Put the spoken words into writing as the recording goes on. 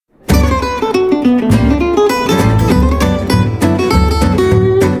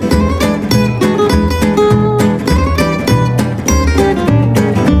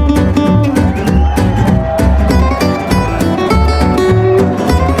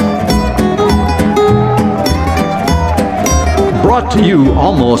brought to you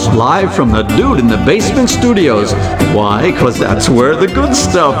almost live from the Dude in the Basement Studios. Why? Because that's where the good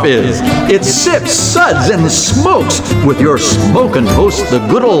stuff is. It's Sips, Suds, and Smokes with your smoking hosts, the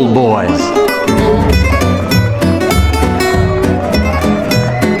good old boys.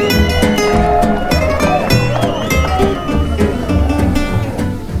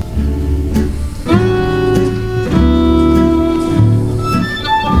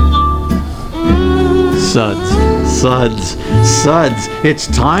 Suds. It's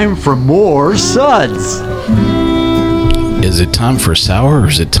time for more Suds. Is it time for sour or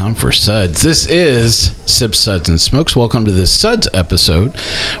is it time for Suds? This is Sips, Suds, and Smokes. Welcome to this Suds episode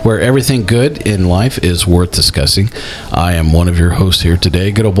where everything good in life is worth discussing. I am one of your hosts here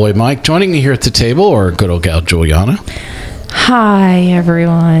today, good old boy Mike. Joining me here at the table, or good old gal Juliana. Hi,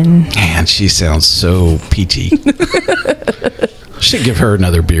 everyone. Man, she sounds so peachy. Should give her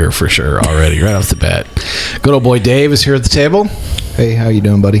another beer for sure already, right off the bat. Good old boy Dave is here at the table. Hey, how you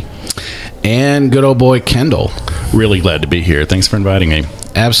doing, buddy? And good old boy Kendall. Really glad to be here. Thanks for inviting me.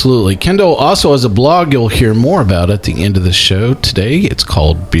 Absolutely. Kendall also has a blog you'll hear more about at the end of the show today. It's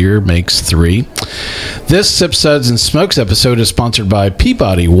called Beer Makes 3. This Sips, Suds, and Smokes episode is sponsored by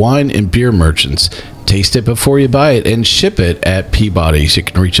Peabody Wine and Beer Merchants. Taste it before you buy it and ship it at Peabody's. You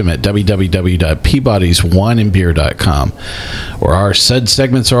can reach them at www.peabodyswineandbeer.com, where our Sud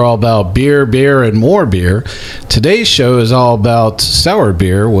segments are all about beer, and more beer. Today's show is all about sour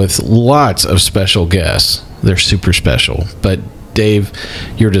beer with lots of special guests. They're super special. But Dave,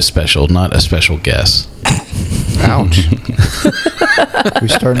 you're just special, not a special guest. Ouch. We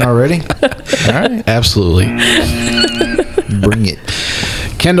starting already? All right. Absolutely. Bring it.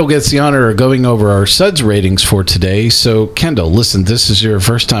 Kendall gets the honor of going over our Suds ratings for today. So, Kendall, listen, this is your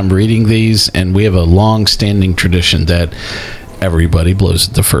first time reading these, and we have a long-standing tradition that everybody blows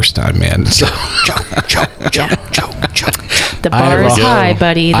it the first time, man. So, the bar is high,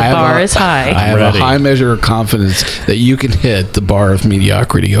 buddy. The bar is high. I have a high measure of confidence that you can hit the bar of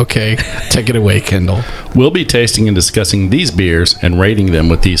mediocrity, okay? Take it away, Kendall. We'll be tasting and discussing these beers and rating them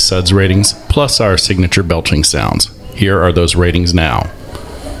with these Suds ratings, plus our signature belching sounds. Here are those ratings now.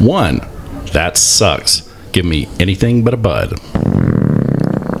 1, that sucks. Give me anything but a bud.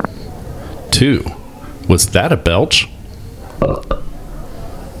 2, was that a belch?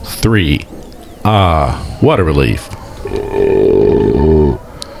 3, what a relief.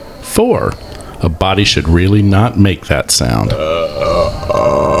 4, a body should really not make that sound.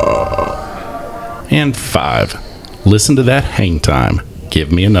 And 5, listen to that hang time.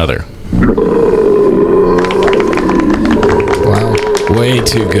 Give me another. Wow. Way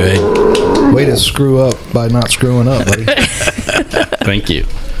too good. Way to screw up by not screwing up, buddy. Thank you.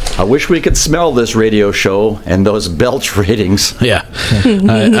 I wish we could smell this radio show and those belch ratings. Yeah,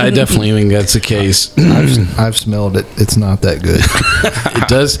 I definitely think that's the case. I've smelled it. It's not that good.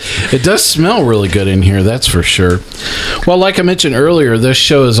 It does smell really good in here, that's for sure. Well, like I mentioned earlier, this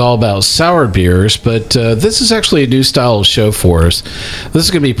show is all about sour beers, but this is actually a new style of show for us. This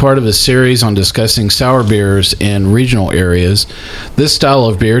is going to be part of a series on discussing sour beers in regional areas. This style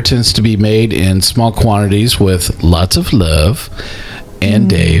of beer tends to be made in small quantities with lots of love and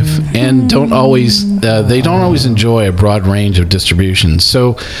Dave, and they don't always enjoy a broad range of distributions.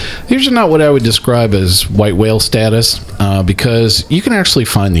 So these are not what I would describe as white whale status, because you can actually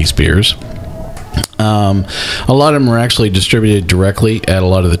find these beers. A lot of them are actually distributed directly at a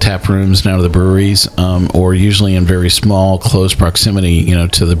lot of the tap rooms and out of the breweries, or usually in very small, close proximity,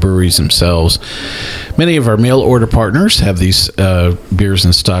 to the breweries themselves. Many of our mail order partners have these beers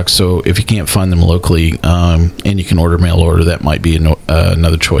in stock, so if you can't find them locally, and you can order mail order, that might be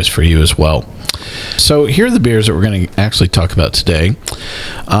another choice for you as well. So here are the beers that we're going to actually talk about today.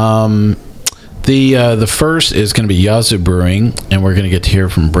 The first is going to be Yazoo Brewing, and we're going to get to hear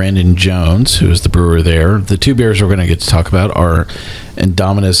from Brandon Jones, who is the brewer there. The two beers we're going to get to talk about are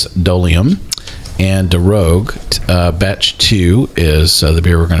Indominus Dolium and Rogue. Batch 2 is the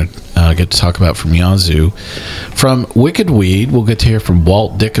beer we're going to get to talk about from Yazoo. From Wicked Weed, we'll get to hear from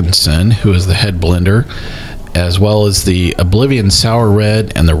Walt Dickinson, who is the head blender, as well as the Oblivion Sour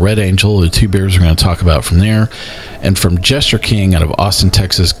Red and the Red Angel, the two beers we're going to talk about from there. And from Jester King out of Austin,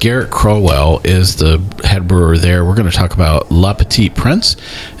 Texas, Garrett Crowell is the head brewer there. We're going to talk about La Petite Prince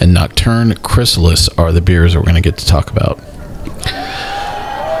and Nocturne Chrysalis are the beers that we're going to get to talk about.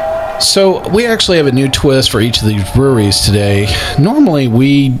 So we actually have a new twist for each of these breweries today. Normally,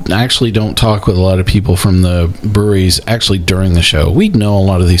 we actually don't talk with a lot of people from the breweries actually during the show. We know a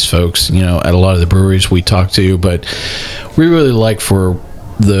lot of these folks, at a lot of the breweries we talk to, but we really like for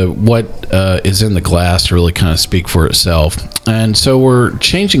what is in the glass to really kind of speak for itself. And so we're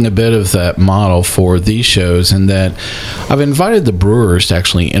changing a bit of that model for these shows, in that I've invited the brewers to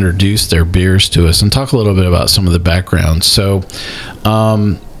actually introduce their beers to us and talk a little bit about some of the background. So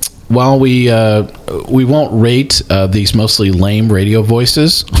while we won't rate these mostly lame radio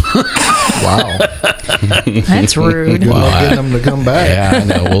voices. Wow. That's rude. Well, getting them to come back. Yeah, I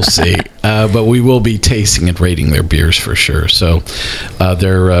know. We'll see. But we will be tasting and rating their beers for sure. So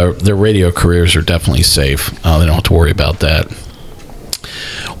their radio careers are definitely safe. They don't have to worry about that.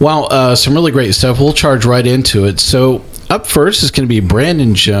 Well, some really great stuff. We'll charge right into it. So up first is going to be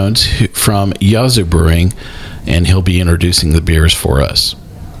Brandon Jones from Yazoo Brewing, and he'll be introducing the beers for us.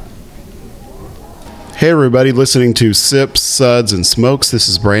 Hey everybody, listening to Sips, Suds, and Smokes. This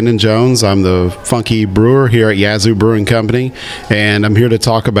is Brandon Jones. I'm the funky brewer here at Yazoo Brewing Company, and I'm here to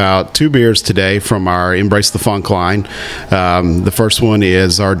talk about two beers today from our Embrace the Funk line. The first one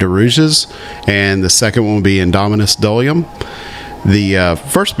is our DeRouges, and the second one will be Indominus Dolium. The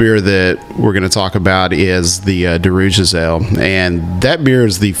first beer that we're going to talk about is the DeRouges Ale, and that beer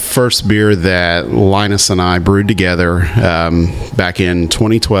is the first beer that Linus and I brewed together back in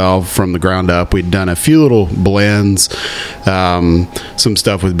 2012 from the ground up. We'd done a few little blends, some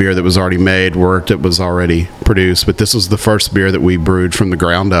stuff with beer that was already made, work that was already produced, but this was the first beer that we brewed from the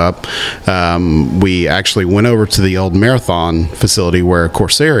ground up. We actually went over to the old Marathon facility where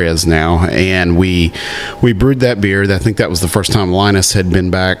Corsair is now, and we brewed that beer. I think that was the first time Linus had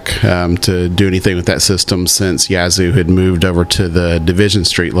been back to do anything with that system since Yazoo had moved over to the Division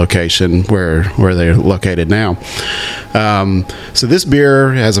Street location where they're located now. So this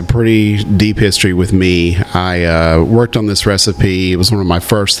beer has a pretty deep history with me. I worked on this recipe. It was one of my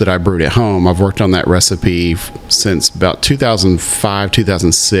first that I brewed at home. I've worked on that recipe since about 2005,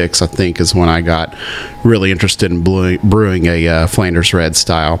 2006, I think, is when I got really interested in brewing a Flanders Red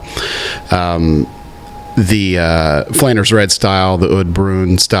style. The Flanders Red style, the Oud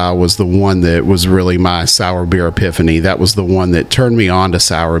Bruin style, was the one that was really my sour beer epiphany. That was the one that turned me on to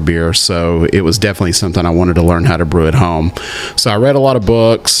sour beer, so it was definitely something I wanted to learn how to brew at home. So I read a lot of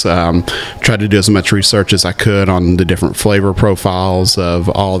books, tried to do as much research as I could on the different flavor profiles of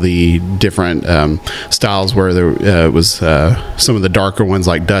all the different styles, where there was some of the darker ones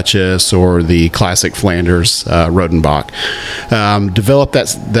like Duchess or the classic Flanders Rodenbach. Developed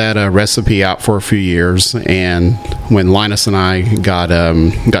that recipe out for a few years. And when Linus and I got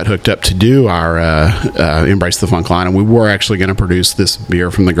hooked up to do our Embrace the Funk line, and we were actually going to produce this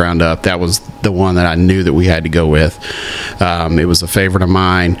beer from the ground up, that was the one that I knew that we had to go with. It was a favorite of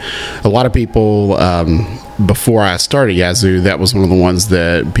mine. A lot of people, before I started Yazoo, that was one of the ones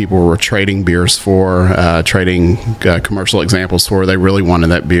that people were trading beers for, trading commercial examples for. They really wanted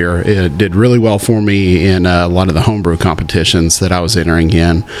that beer. It did really well for me in a lot of the homebrew competitions that I was entering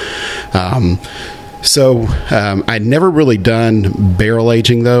in. So I'd never really done barrel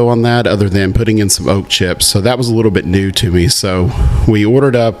aging, though, on that, other than putting in some oak chips. So that was a little bit new to me. So we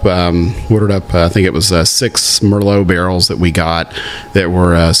ordered up I think it was 6 Merlot barrels that we got that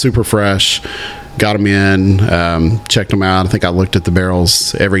were super fresh. Got them in, checked them out. I think I looked at the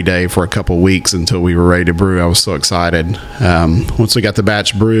barrels every day for a couple of weeks until we were ready to brew. I was so excited. Once we got the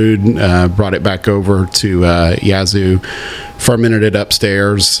batch brewed, brought it back over to Yazoo, fermented it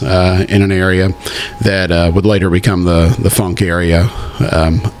upstairs in an area that would later become the Funk area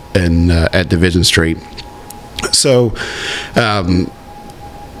at Division Street. So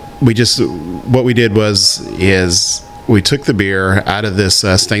what we did is we took the beer out of this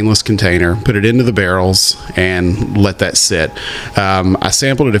stainless container, put it into the barrels, and let that sit. I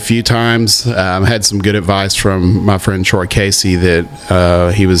sampled it a few times. Had some good advice from my friend Troy Casey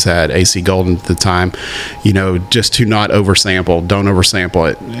that he was at AC Golden at the time, just to not oversample. Don't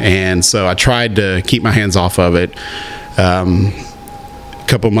oversample it. And so I tried to keep my hands off of it. A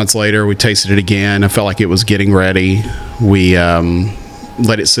couple months later, we tasted it again. I felt like it was getting ready. We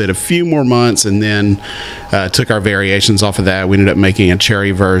let it sit a few more months, and then took our variations off of that. We ended up making a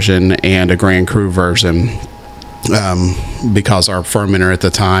cherry version and a Grand Cru version because our fermenter at the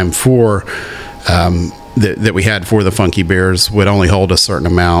time for that we had for the funky beers would only hold a certain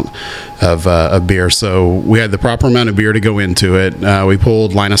amount of beer. So we had the proper amount of beer to go into it.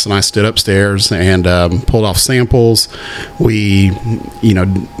 Linus and I stood upstairs and pulled off samples. We,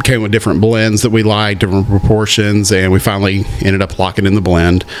 came with different blends that we liked, different proportions, and we finally ended up locking in the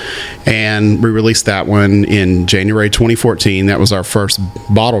blend. And we released that one in January 2014. That was our first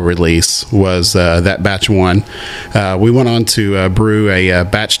bottle release, was that batch 1. We went on to brew a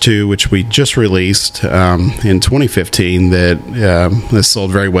batch 2, which we just released in 2015 that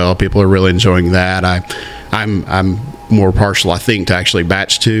sold very well. People are really enjoying that. I'm more partial, I think, to actually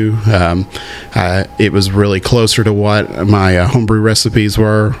batch 2. It was really closer to what my homebrew recipes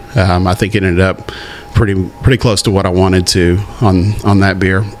were. I think it ended up pretty close to what I wanted to on that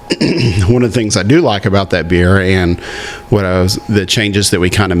beer. One of the things I do like about that beer, and the changes that we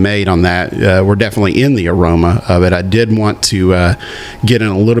kind of made on that, were definitely in the aroma of it. I did want to get in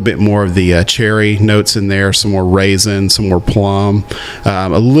a little bit more of the cherry notes in there, some more raisin, some more plum,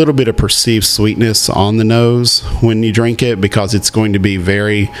 a little bit of perceived sweetness on the nose when you drink it, because it's going to be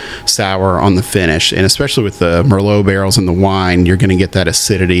very sour on the finish, and especially with the Merlot barrels and the wine, you're going to get that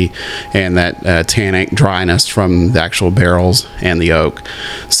acidity and that tannic dryness from the actual barrels and the oak.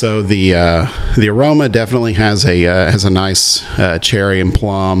 So the aroma definitely has a nice cherry and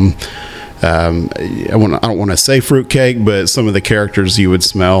plum. I don't want to say fruitcake, but some of the characters you would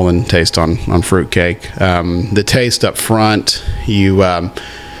smell and taste on fruitcake. The taste up front,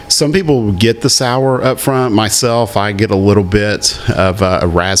 some people get the sour up front. Myself, I get a little bit of a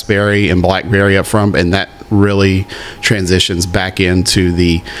raspberry and blackberry up front, and that really transitions back into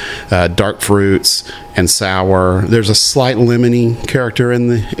the dark fruits and sour. There's a slight lemony character in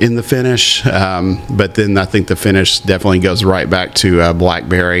the finish, but then I think the finish definitely goes right back to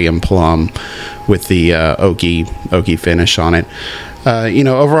blackberry and plum with the oaky finish on it.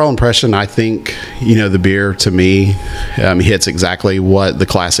 Overall impression, I think, the beer to me hits exactly what the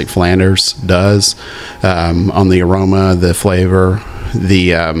classic Flanders does on the aroma, the flavor.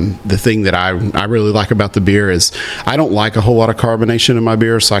 The thing that I really like about the beer is I don't like a whole lot of carbonation in my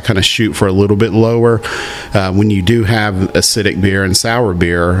beer, so I kind of shoot for a little bit lower. When you do have acidic beer and sour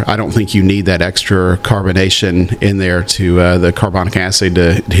beer, I don't think you need that extra carbonation in there to the carbonic acid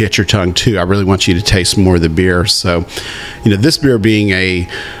to hit your tongue too. I really want you to taste more of the beer. So, this beer being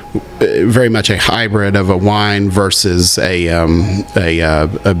very much a hybrid of a wine versus a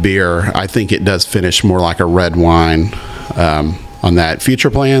beer, I think it does finish more like a red wine. On that,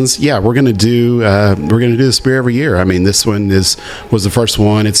 future plans, we're gonna do this beer every year. I mean, this one was the first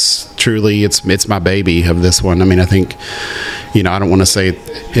one. It's truly it's my baby of this one. I mean, I think, I don't want to say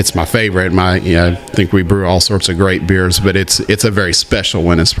it's my favorite. I think we brew all sorts of great beers, but it's a very special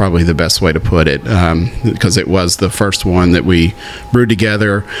one. It's probably the best way to put it, because it was the first one that we brewed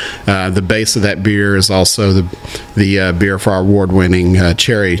together. The base of that beer is also the beer for our award-winning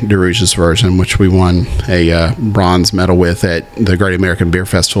Cherry DeRuge's version, which we won a bronze medal with at the Great American Beer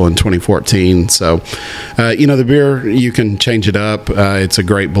Festival in 2014. So, the beer, you can change it up. It's a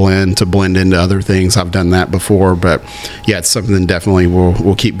great blend to blend into other things. I've done that before, but it's something definitely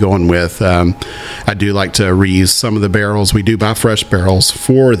we'll keep going with. I do like to reuse some of the barrels. We do buy fresh barrels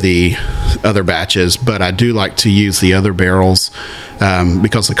for the other batches, but I do like to use the other barrels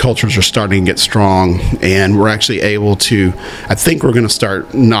because the cultures are starting to get strong, and we're actually able to, I think we're going to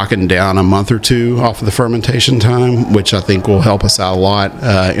start knocking down a month or two off of the fermentation time, which I think will help us out a lot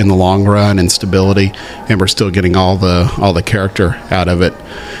in the long run and stability, and we're still getting all the character out of it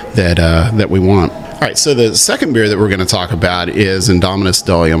that we want. All right, so the second beer that we're going to talk about is Indominus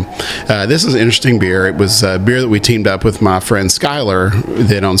Dolium. This is an interesting beer. It was a beer that we teamed up with my friend Skyler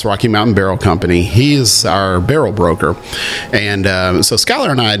that owns Rocky Mountain Barrel Company. He's our barrel broker. And so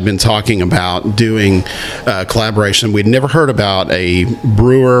Skyler and I had been talking about doing collaboration. We'd never heard about a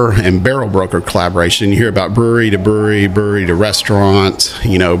brewer and barrel broker collaboration. You hear about brewery to brewery, brewery to restaurant,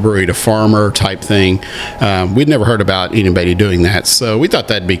 brewery to farmer type thing. We'd never heard about anybody doing that. So we thought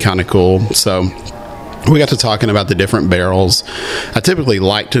that'd be kind of cool. So we got to talking about the different barrels. I typically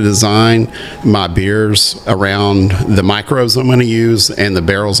like to design my beers around the micros I'm going to use and the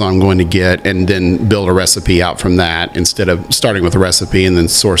barrels I'm going to get, and then build a recipe out from that instead of starting with a recipe and then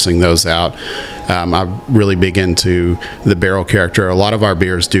sourcing those out. I'm really big into the barrel character. A lot of our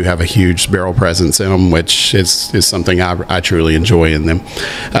beers do have a huge barrel presence in them, which is something I truly enjoy in them.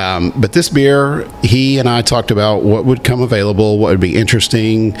 But this beer, he and I talked about what would come available, what would be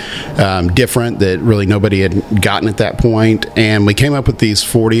interesting, different, that really nobody had gotten at that point, and we came up with these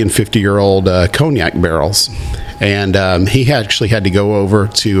 40 and 50-year-old cognac barrels. And he actually had to go over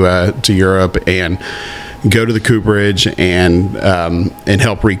to Europe and go to the cooperage and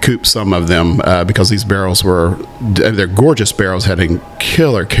help recoup some of them because these barrels they're gorgeous barrels, had a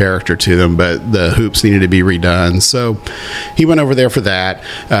killer character to them, but the hoops needed to be redone. So he went over there for that,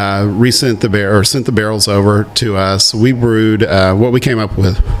 sent the barrels over to us. We brewed, what we came up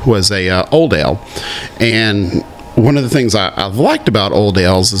with was a old ale, and one of the things I've liked about old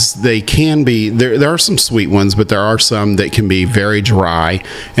ales is they can be, there are some sweet ones, but there are some that can be very dry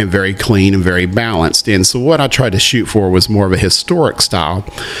and very clean and very balanced. And so what I tried to shoot for was more of a historic style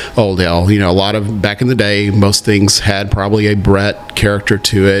old ale. You know, a lot of, back in the day, most things had probably a Brett character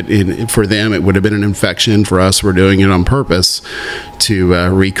to it. And for them, it would have been an infection. For us, we're doing it on purpose to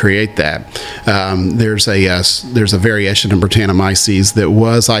recreate that. There's a variation in Brettanomyces that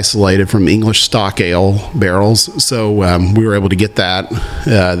was isolated from English stock ale barrels. So we were able to get that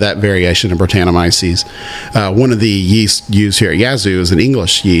variation of Brettanomyces. One of the yeast used here at Yazoo is an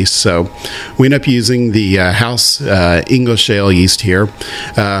English yeast, so we ended up using the house English ale yeast here.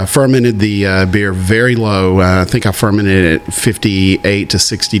 Fermented the beer very low. I think I fermented it at 58 to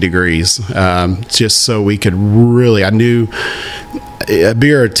 60 degrees, just so we could really, I knew a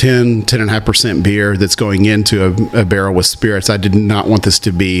beer, 10.5% beer that's going into a barrel with spirits. I did not want this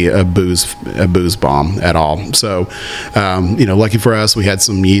to be a booze bomb at all. So, lucky for us, we had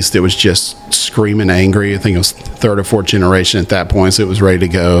some yeast that was just screaming angry. I think it was third or fourth generation at that point, so it was ready to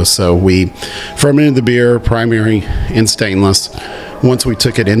go. So we fermented the beer, primary in stainless. Once we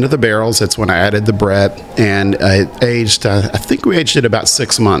took it into the barrels, that's when I added the Brett, and it aged. I think we aged it about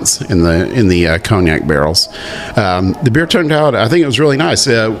 6 months in the cognac barrels. The beer turned out, I think it was really nice.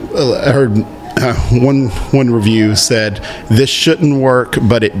 I heard one review said this shouldn't work,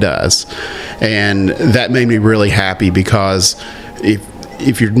 but it does, and that made me really happy, because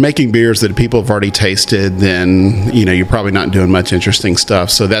if you're making beers that people have already tasted, then you're probably not doing much interesting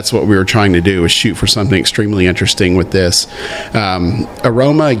stuff. So that's what we were trying to do, was shoot for something extremely interesting with this.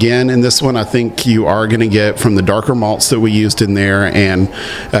 Aroma, again, in this one, I think you are going to get from the darker malts that we used in there, and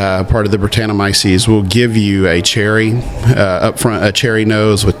part of the Brettanomyces will give you a cherry up front, a cherry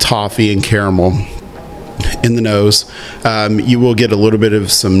nose with toffee and caramel in the nose. You will get a little bit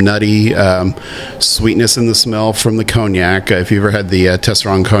of some nutty sweetness in the smell from the cognac. If you've ever had the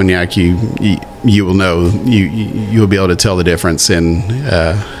Tesseron cognac, you will know, you'll be able to tell the difference in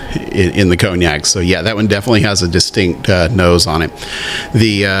the cognac. So yeah, that one definitely has a distinct nose on it.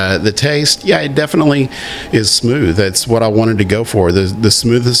 The taste, yeah, it definitely is smooth. That's what I wanted to go for. The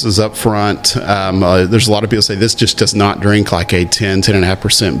smoothness is up front. There's a lot of people say this just does not drink like a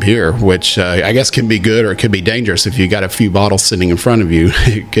 10.5% beer, which I guess can be good or it could be dangerous. If you got a few bottles sitting in front of you,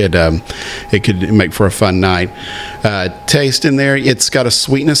 it could make for a fun night. Taste in there, it's got a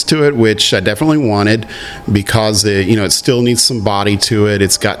sweetness to it, which I definitely wanted, because it still needs some body to it.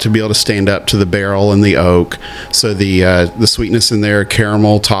 It's got to be able to stand up to the barrel and the oak. So the sweetness in there,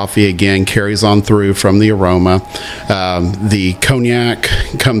 caramel, toffee, again, carries on through from the aroma. The cognac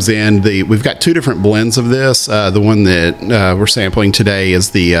comes in. We've got two different blends of this. The one that we're sampling today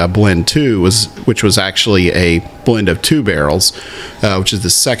is the blend 2, which was actually a blend of 2 barrels, which is the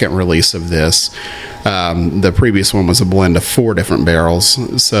second release of this. The previous one was a blend of 4 different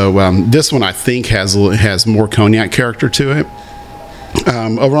barrels. So this one, I think, has more cognac character to it.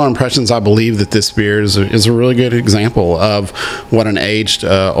 Overall impressions, I believe that this beer is a really good example of what an aged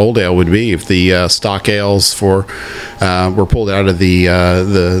old ale would be. If the stock ales were pulled out of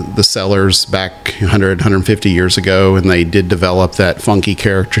the cellars back 150 years ago, and they did develop that funky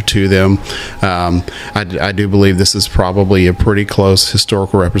character to them, I do believe this is probably a pretty close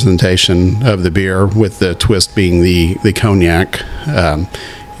historical representation of the beer, with the twist being the cognac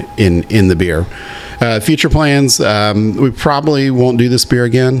in the beer. Future plans, we probably won't do this beer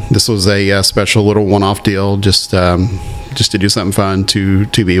again. This was a special little one-off deal, just to do something fun to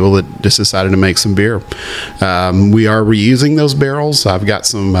people that just decided to make some beer. We are reusing those barrels. I've got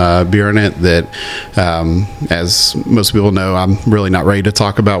some beer in it that, as most people know, I'm really not ready to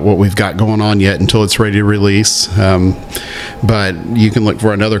talk about what we've got going on yet until it's ready to release. But you can look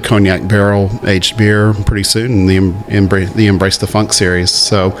for another cognac barrel aged beer pretty soon in the Embrace the Funk series.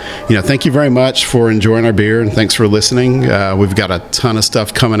 So, thank you very much for enjoying our beer, and thanks for listening. We've got a ton of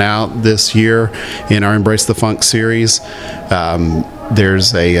stuff coming out this year in our Embrace the Funk series.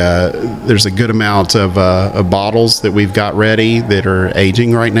 There's a good amount of bottles that we've got ready that are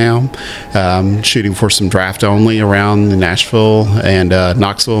aging right now. Shooting for some draft only around the Nashville and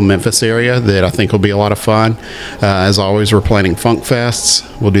Knoxville, Memphis area that I think will be a lot of fun. As always, we're planning Funk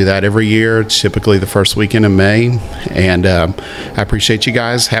Fests. We'll do that every year. It's typically the first weekend of May. And I appreciate you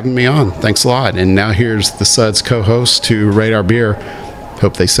guys having me on. Thanks a lot. And now here's the Suds co-host to rate our beer.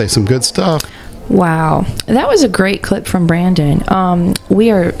 Hope they say some good stuff. Wow, that was a great clip from Brandon. We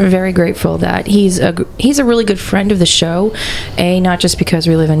are very grateful that he's a really good friend of the show. Not just because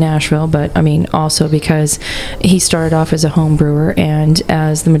we live in Nashville, but also because he started off as a home brewer, and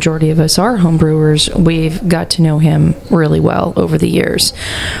as the majority of us are home brewers, we've got to know him really well over the years.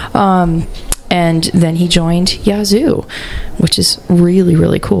 and then he joined Yazoo, which is really,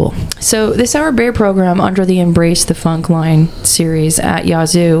 really cool. So the Sour Beer program under the Embrace the Funk line series at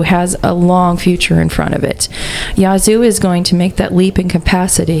Yazoo has a long future in front of it. Yazoo is going to make that leap in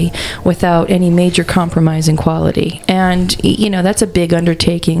capacity without any major compromise in quality. And, that's a big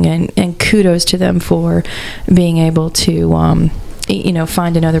undertaking, and kudos to them for being able to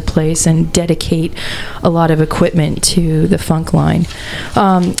find another place and dedicate a lot of equipment to the funk line.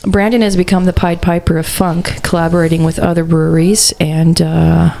 Brandon has become the Pied Piper of funk, collaborating with other breweries and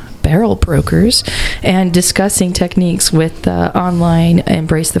barrel brokers and discussing techniques with the online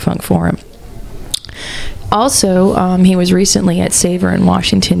Embrace the Funk forum. Also, he was recently at Savor in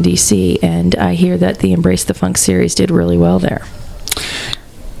Washington, D.C., and I hear that the Embrace the Funk series did really well there.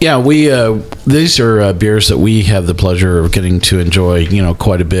 Yeah, these are beers that we have the pleasure of getting to enjoy,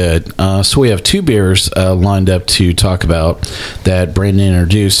 quite a bit. So we have 2 beers lined up to talk about that Brandon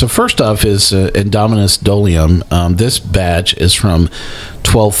introduced. So first off is Indominus Dolium. This batch is from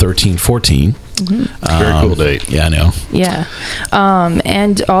 12/13/14. Very cool date. Yeah, I know. Yeah.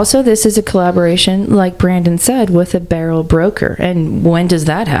 And also this is a collaboration, like Brandon said, with a barrel broker. And when does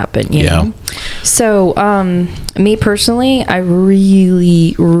that happen? You know? So, me personally, I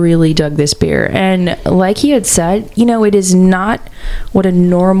really, really dug this beer. And like he had said, it is not what a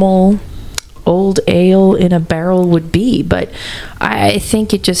normal old ale in a barrel would be, but I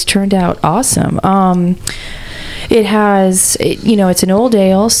think it just turned out awesome. It has, it's an old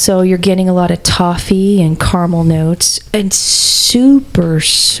ale, so you're getting a lot of toffee and caramel notes, and super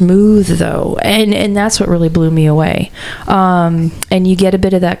smooth though, and that's what really blew me away. And you get a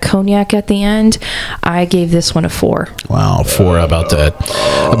bit of that cognac at the end. I gave this one a 4. Wow, 4. How about that?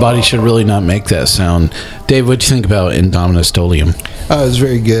 A body should really not make that sound. Dave, what do you think about Indominus Dolium? It was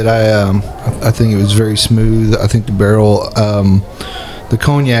very good. I think it was very smooth. I think the barrel, the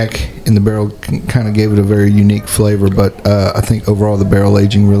cognac in the barrel kind of gave it a very unique flavor, but I think overall the barrel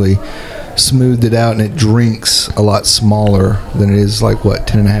aging really smoothed it out, and it drinks a lot smaller than it is, like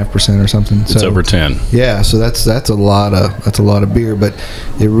 10.5% or something. It's over 10. Yeah, so that's a lot of beer, but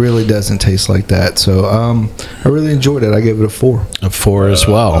it really doesn't taste like that. So I really enjoyed it. I gave it a 4. A 4 as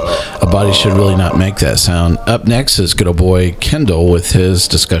well. A body should really not make that sound. Up next is good old boy Kendall with his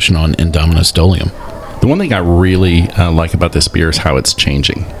discussion on Indominus Dolium. The one thing I really like about this beer is how it's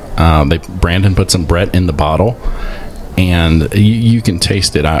changing. Brandon put some Brett in the bottle, and you can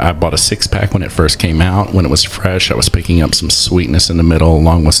taste it. I bought a 6-pack when it first came out. When it was fresh, I was picking up some sweetness in the middle,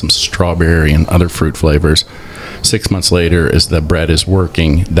 along with some strawberry and other fruit flavors. 6 months later, as the bread is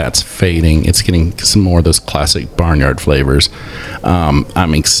working, that's fading. It's getting some more of those classic barnyard flavors.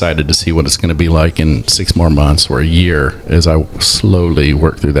 I'm excited to see what it's going to be like in 6 more months or a year as I slowly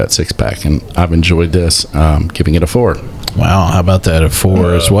work through that 6-pack. And I've enjoyed this, giving it a 4. Wow, how about that? A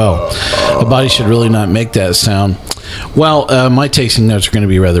 4 as well. A body should really not make that sound. Well, my tasting notes are going to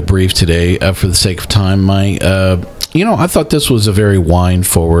be rather brief today for the sake of time. I thought this was a very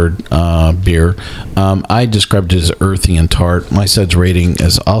wine-forward beer. I described it as earthy and tart. My suds rating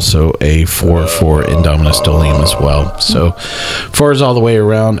is also a 4 for Indominus Dolium as well. So 4 is all the way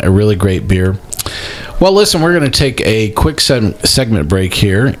around. A really great beer. Well, listen, we're going to take a quick segment break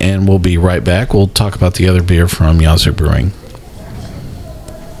here, and we'll be right back. We'll talk about the other beer from Yazoo Brewing.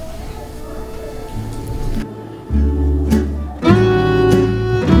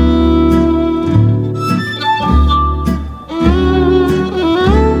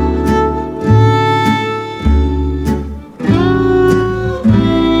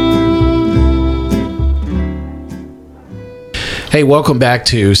 Hey, welcome back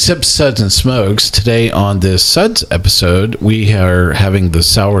to Sips, Suds, and Smokes. Today on this Suds episode, we are having the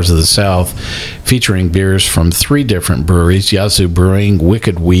Sours of the South, featuring beers from 3 different breweries, Yazoo Brewing,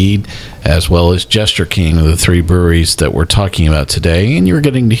 Wicked Weed, as well as Jester King, are the 3 breweries that we're talking about today. And you're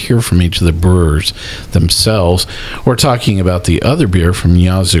getting to hear from each of the brewers themselves. We're talking about the other beer from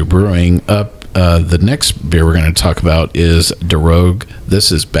Yazoo Brewing. The next beer we're going to talk about is Drogue. This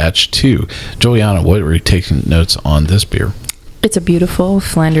is batch 2. Juliana, what were you taking notes on this beer? It's a beautiful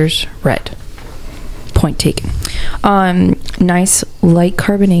Flanders red. Point taken. Nice light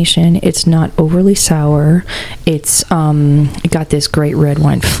carbonation. It's not overly sour. It's got this great red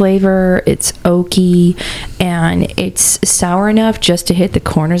wine flavor. It's oaky, and it's sour enough just to hit the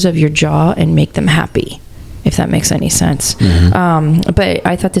corners of your jaw and make them happy, if that makes any sense. Mm-hmm. But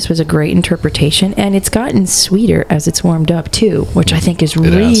I thought this was a great interpretation, and it's gotten sweeter as it's warmed up too, which I think is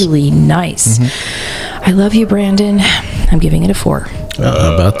really nice. Mm-hmm. I love you, Brandon. I'm giving it a 4.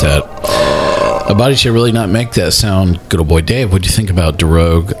 How about that? A body should really not make that sound. Good old boy Dave, what do you think about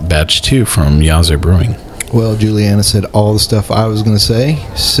Drogue Batch 2 from Yazoo Brewing? Well, Juliana said all the stuff I was going to say,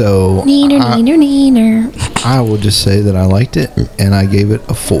 so Neener. I will just say that I liked it, and I gave it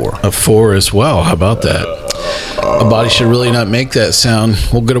a 4. A 4 as well. How about that? A body should really not make that sound.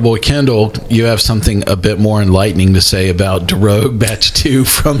 Well, good old boy Kendall, you have something a bit more enlightening to say about Drogue Batch 2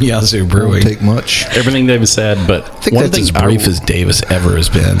 from Yazoo Brewing. Won't take much. Everything David said, but I think that's as brief as Davis ever has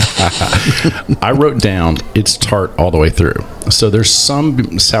been. I wrote down it's tart all the way through. So there's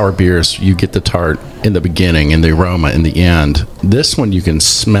some sour beers you get the tart in the beginning and the aroma in the end. This one you can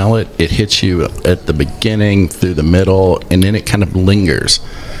smell it. It hits you at the beginning, through the middle, and then it kind of lingers.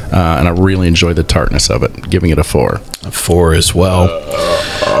 And I really enjoy the tartness of it, giving it a 4. A 4 as well.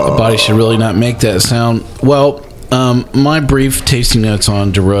 A body should really not make that sound. Well, my brief tasting notes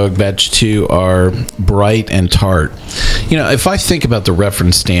on Drogue Batch 2 are bright and tart. You know, if I think about the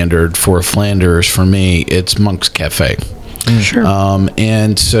reference standard for Flanders, for me, it's Monk's Cafe. Sure.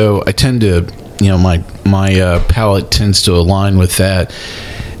 And so I tend to, my palate tends to align with that.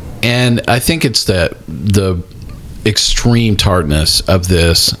 And I think it's the extreme tartness of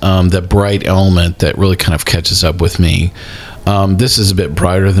this, that bright element that really kind of catches up with me. This is a bit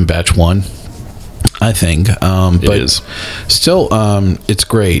brighter than Batch 1, I think. But it is. Still, it's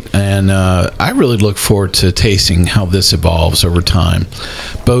great. And I really look forward to tasting how this evolves over time.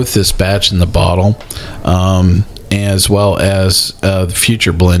 Both this batch and the bottle, as well as the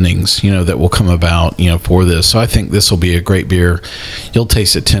future blendings, that will come about, for this. So I think this will be a great beer. You'll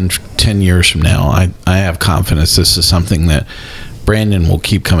taste it 10 years from now. I have confidence this is something that Brandon will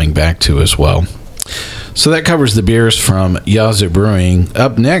keep coming back to as well. So that covers the beers from Yazoo Brewing.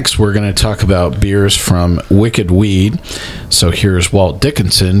 Up next, we're going to talk about beers from Wicked Weed. So here's Walt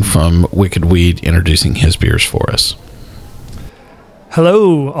Dickinson from Wicked Weed introducing his beers for us.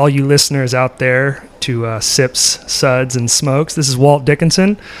 Hello, all you listeners out there to Sips, Suds, and Smokes. This is Walt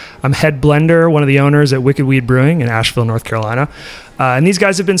Dickinson. I'm head blender, one of the owners at Wicked Weed Brewing in Asheville, North Carolina. And these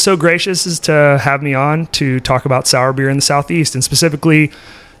guys have been so gracious as to have me on to talk about sour beer in the Southeast, and specifically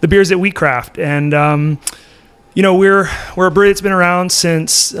the beers that we craft. And, we're a brewery that's been around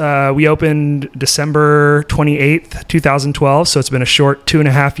since we opened December 28th, 2012. So it's been a short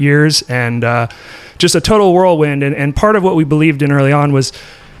 2.5 years, and just a total whirlwind. And part of what we believed in early on was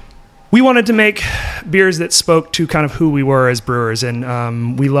we wanted to make beers that spoke to kind of who we were as brewers.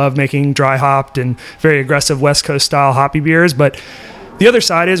 And we love making dry hopped and very aggressive West Coast style hoppy beers. But the other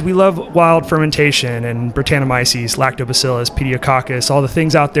side is we love wild fermentation and Brettanomyces, Lactobacillus, Pediococcus, all the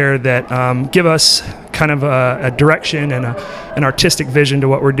things out there that give us kind of a direction and an artistic vision to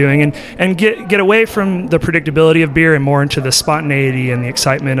what we're doing, and get away from the predictability of beer and more into the spontaneity and the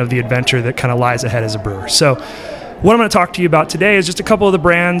excitement of the adventure that kind of lies ahead as a brewer. So what I'm going to talk to you about today is just a couple of the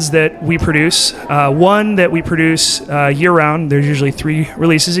brands that we produce. One that we produce year-round. There's usually 3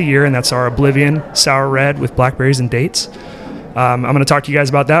 releases a year, and that's our Oblivion Sour Red with blackberries and dates. I'm going to talk to you guys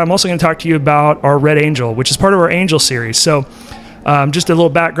about that. I'm also going to talk to you about our Red Angel, which is part of our Angel series. So just a little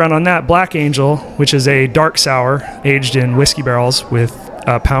background on that. Black Angel, which is a dark sour aged in whiskey barrels with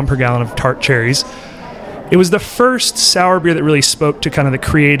a pound per gallon of tart cherries. It was the first sour beer that really spoke to kind of the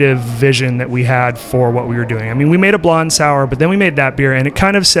creative vision that we had for what we were doing. I mean, we made a blonde sour, but then we made that beer, and it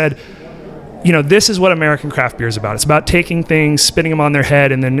kind of said, this is what American craft beer is about. It's about taking things, spinning them on their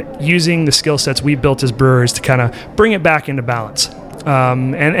head, and then using the skill sets we built as brewers to kind of bring it back into balance.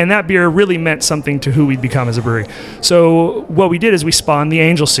 And that beer really meant something to who we'd become as a brewery. So what we did is we spawned the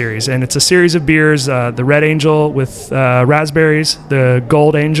Angel series, and it's a series of beers, the Red Angel with raspberries, the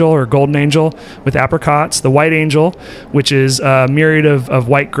Gold Angel or Golden Angel with apricots, the White Angel, which is a myriad of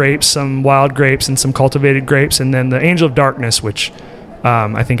white grapes, some wild grapes, and some cultivated grapes, and then the Angel of Darkness, which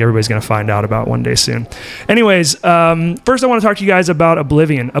I think everybody's going to find out about one day soon. Anyways, first I want to talk to you guys about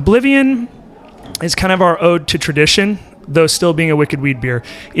Oblivion. Oblivion is kind of our ode to tradition, though still being a Wicked Weed beer.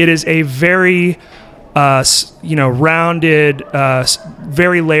 It is a very, rounded,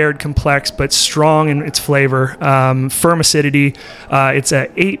 very layered, complex, but strong in its flavor, firm acidity. It's a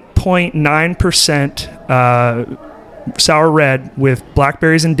 8.9% sour red with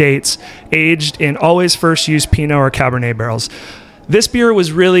blackberries and dates, aged in always first use Pinot or Cabernet barrels. This beer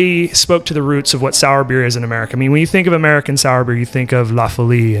really spoke to the roots of what sour beer is in America. I mean, when you think of American sour beer, you think of La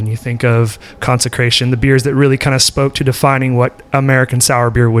Folie and you think of Consecration, the beers that really kind of spoke to defining what American sour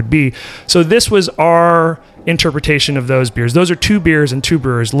beer would be. So this was our interpretation of those beers. Those are 2 beers and 2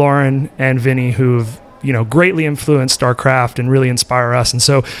 brewers, Lauren and Vinny, who've greatly influenced our craft and really inspire us. And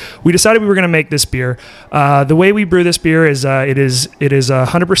so we decided we were going to make this beer. The way we brew this beer is it is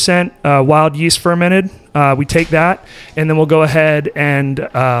 100% wild yeast fermented. We take that, and then we'll go ahead and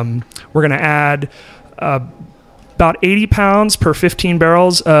we're going to add about about 80 pounds per 15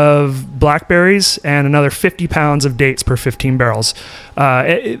 barrels of blackberries and another 50 pounds of dates per 15 barrels.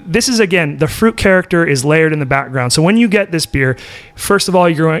 This is, again, the fruit character is layered in the background. So when you get this beer, first of all,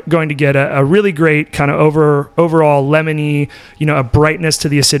 you're going to get a really great kind of overall lemony, a brightness to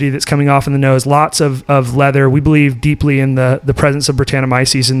the acidity that's coming off in the nose. Lots of leather. We believe deeply in the presence of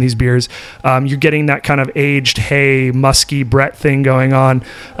Brettanomyces in these beers. You're getting that kind of aged hay, musky Brett thing going on.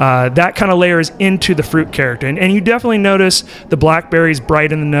 That kind of layers into the fruit character. And you definitely notice the blackberries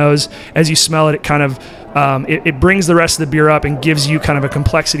bright in the nose. As you smell it, it kind of it brings the rest of the beer up and gives you kind of a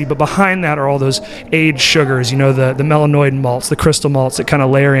complexity. But behind that are all those aged sugars, the melanoid malts, the crystal malts that kind of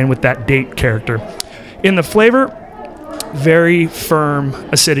layer in with that date character. In the flavor, very firm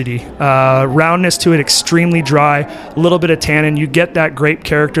acidity, roundness to it, extremely dry, a little bit of tannin. You get that grape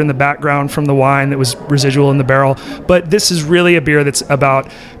character in the background from the wine that was residual in the barrel. But this is really a beer that's about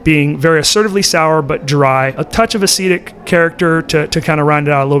being very assertively sour but dry, a touch of acetic character to kind of round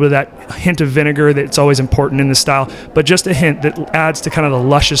it out, a little bit of that hint of vinegar that's always important in this style, but just a hint that adds to kind of the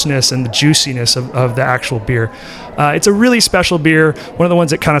lusciousness and the juiciness of the actual beer. It's a really special beer, one of the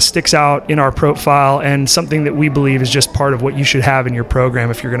ones that kind of sticks out in our profile and something that we believe is just part of what you should have in your program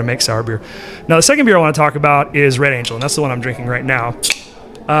if you're going to make sour beer. Now, the second beer I want to talk about is Red Angel, and that's the one I'm drinking right now.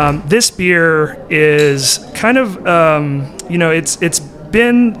 This beer is kind of, it's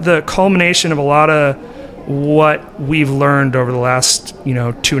been the culmination of a lot of what we've learned over the last,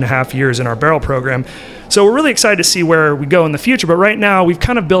 2.5 years in our barrel program. So we're really excited to see where we go in the future. But right now, we've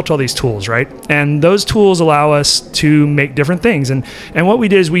kind of built all these tools, right? And those tools allow us to make different things. And what we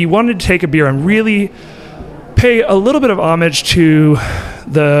did is we wanted to take a beer and really pay a little bit of homage to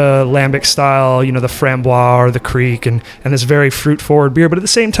the lambic style, the framboise or the Kriek, and this very fruit-forward beer, but at the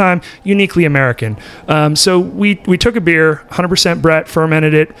same time, uniquely American. So we took a beer, 100% Brett,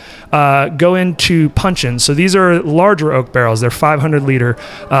 fermented it, go into puncheons. So these are larger oak barrels. They're 500-liter,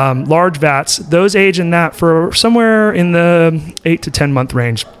 large vats. Those age in that for somewhere in the 8 to 10 month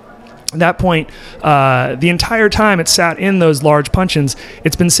range. At that point, the entire time it sat in those large puncheons,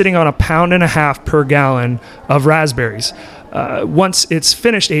 it's been sitting on 1.5 pounds per gallon of raspberries. Once it's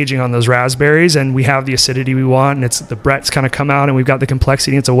finished aging on those raspberries and we have the acidity we want and the Brett's kind of come out and we've got the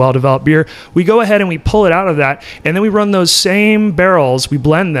complexity, it's a well-developed beer, we go ahead and we pull it out of that, and then we run those same barrels, we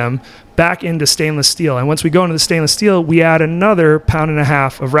blend them back into stainless steel. And once we go into the stainless steel, we add another 1.5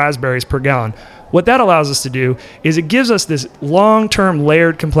 pounds of raspberries per gallon. What that allows us to do is it gives us this long-term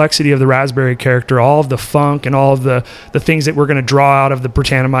layered complexity of the raspberry character, all of the funk and all of the things that we're going to draw out of the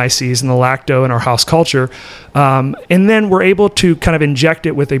Brettanomyces and the lacto in our house culture. And then we're able to kind of inject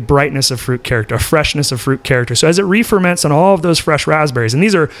it with a brightness of fruit character, a freshness of fruit character. So as it re-ferments on all of those fresh raspberries, and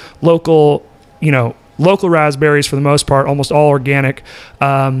these are local raspberries for the most part, almost all organic.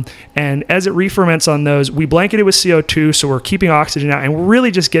 And as it re-ferments on those, we blanket it with CO2, so we're keeping oxygen out, and we're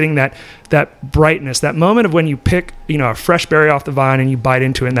really just getting that brightness, that moment of when you pick, a fresh berry off the vine and you bite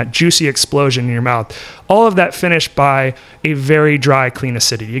into it, and that juicy explosion in your mouth. All of that finished by a very dry, clean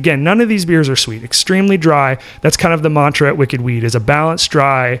acidity. Again, none of these beers are sweet, extremely dry. That's kind of the mantra at Wicked Weed, is a balanced,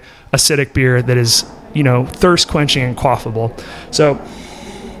 dry, acidic beer that is, thirst quenching and quaffable. So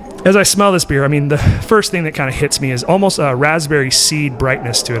as I smell this beer, the first thing that kind of hits me is almost a raspberry seed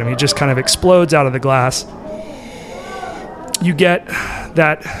brightness to it. It just kind of explodes out of the glass. You get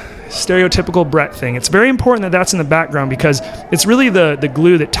that stereotypical Brett thing. It's very important that that's in the background because it's really the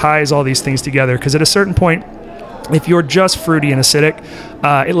glue that ties all these things together, because at a certain point, if you're just fruity and acidic,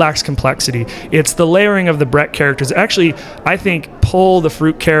 it lacks complexity. It's the layering of the Brett characters that actually, I think, pull the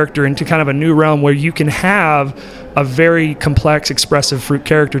fruit character into kind of a new realm where you can have a very complex, expressive fruit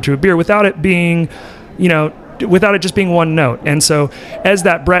character to a beer without it being, without it just being one note. And so as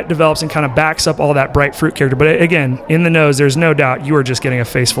that Brett develops and kind of backs up all that bright fruit character, but again, in the nose, there's no doubt you are just getting a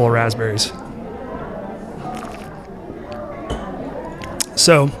face full of raspberries.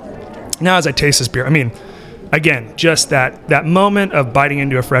 So now as I taste this beer, again, just that moment of biting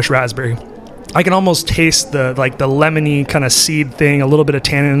into a fresh raspberry. I can almost taste the lemony kind of seed thing, a little bit of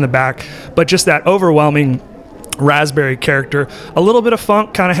tannin in the back, but just that overwhelming raspberry character, a little bit of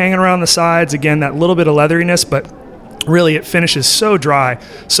funk kind of hanging around the sides, again, that little bit of leatheriness, but really it finishes so dry,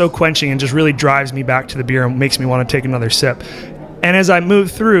 so quenching, and just really drives me back to the beer and makes me want to take another sip. And as I move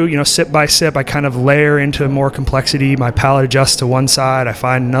through, sip by sip, I kind of layer into more complexity. My palate adjusts to one side. I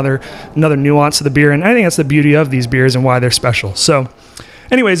find another nuance of the beer. And I think that's the beauty of these beers and why they're special. So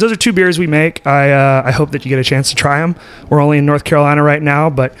anyways, those are 2 beers we make. I hope that you get a chance to try them. We're only in North Carolina right now,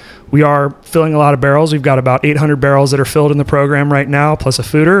 but we are filling a lot of barrels. We've got about 800 barrels that are filled in the program right now, plus a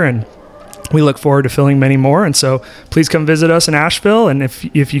fooder. And we look forward to filling many more. And so please come visit us in Asheville. And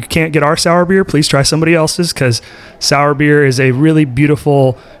if you can't get our sour beer, please try somebody else's, because sour beer is a really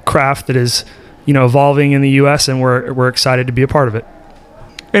beautiful craft that is, evolving in the U.S., and we're excited to be a part of it.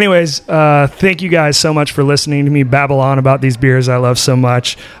 Anyways, thank you guys so much for listening to me babble on about these beers I love so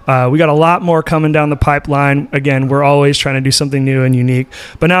much. We got a lot more coming down the pipeline. Again, we're always trying to do something new and unique.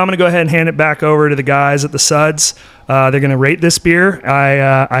 But now I'm going to go ahead and hand it back over to the guys at the Suds. They're going to rate this beer.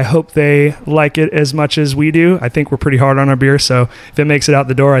 I hope they like it as much as we do. I think we're pretty hard on our beer, so if it makes it out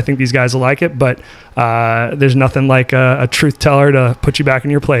the door, I think these guys will like it. But there's nothing like a truth teller to put you back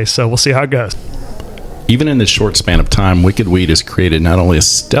in your place. So we'll see how it goes. Even in this short span of time, Wicked Weed has created not only a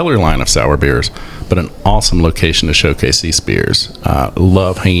stellar line of sour beers, but an awesome location to showcase these beers.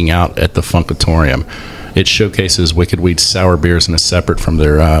 Love hanging out at the Funkatorium. It showcases Wicked Weed's sour beers and is separate from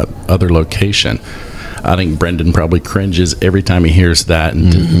their other location. I think Brendan probably cringes every time he hears that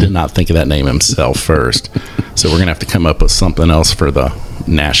and did not think of that name himself first. So we're going to have to come up with something else for the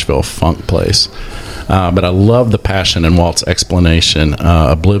Nashville Funk place. But I love the passion in Walt's explanation.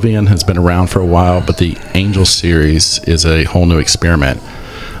 Oblivion has been around for a while, but the Angel series is a whole new experiment.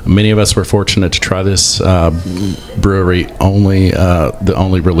 Many of us were fortunate to try this brewery the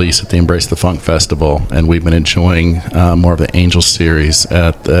only release at the Embrace the Funk Festival, and we've been enjoying more of the Angel series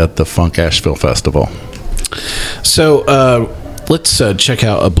at the Funk Asheville Festival. So let's check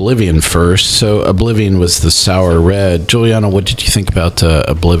out Oblivion first. So Oblivion was the sour red. Juliana, what did you think about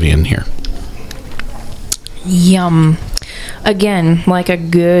Oblivion here? Yum. Again, like a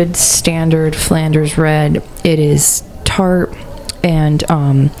good standard Flanders red, it is tart and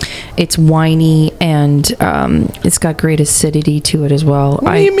it's winey, and it's got great acidity to it as well.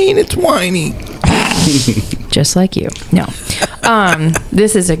 What do you mean it's whiny? Just like you. No.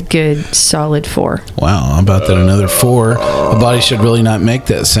 This is a good solid 4. Wow, how about that? Another 4. A body should really not make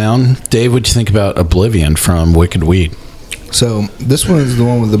that sound. Dave, what'd you think about Oblivion from Wicked Weed? So this one is the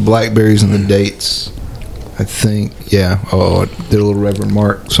one with the blackberries and the dates, I think. Yeah. Oh, I did a little Reverend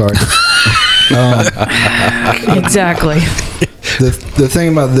Mark. Sorry. Exactly. The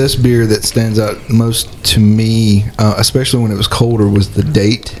thing about this beer that stands out most to me, especially when it was colder, was the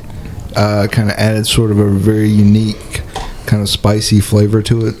date. Kind of added sort of a very unique kind of spicy flavor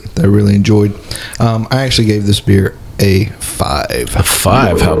to it that I really enjoyed. I actually gave this beer a 5. A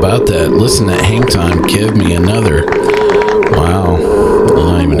 5? How about that? Listen to Hang Time. Give me another. Wow. We're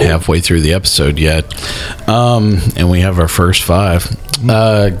not even halfway through the episode yet. And we have our first 5.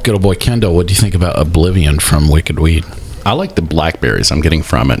 Good old boy Kendall, what do you think about Oblivion from Wicked Weed? I like the blackberries I'm getting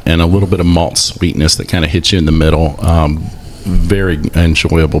from it, and a little bit of malt sweetness that kind of hits you in the middle. Very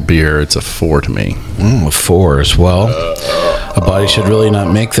enjoyable beer. It's a 4 to me. A 4 as well. A body should really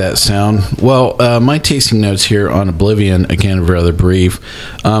not make that sound. Well, my tasting notes here on Oblivion, again, rather brief.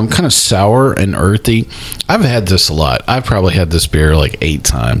 Kind of sour and earthy. I've had this a lot. I've probably had this beer like 8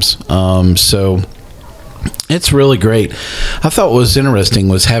 times. So it's really great. I thought what was interesting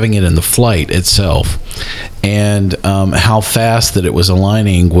was having it in the flight itself, and how fast that it was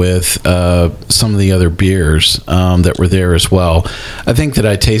aligning with some of the other beers that were there as well. I think that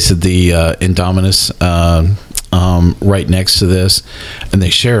I tasted the Indominus right next to this, and they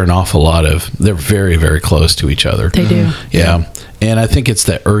share an awful lot of. They're very, very close to each other. They do. Yeah. And I think it's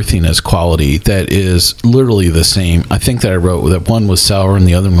that earthiness quality that is literally the same. I think that I wrote that one was sour and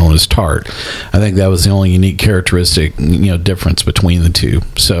the other one was tart. I think that was the only unique characteristic, difference between the two.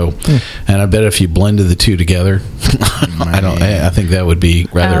 So, and I bet if you blended the two together, I think that would be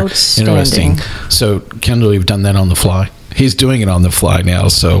rather interesting. So, Kendall, you've done that on the fly? He's doing it on the fly now,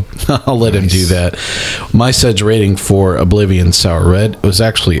 so I'll let him do that. My Suds rating for Oblivion Sour Red was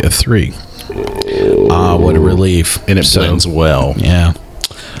actually a 3. What a relief. And it blends well. Yeah.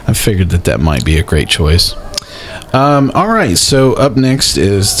 I figured that might be a great choice. All right, so up next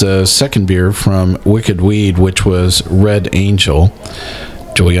is the second beer from Wicked Weed, which was Red Angel.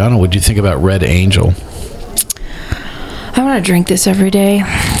 Juliana, what do you think about Red Angel? I want to drink this every day.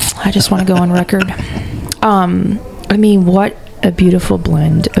 I just want to go on record. I mean, what a beautiful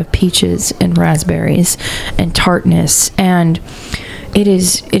blend of peaches and raspberries and tartness, and it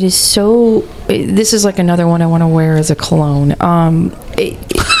is so. This is like another one I want to wear as a cologne.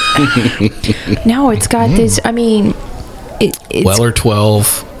 No, it's got this. I mean, it's Weller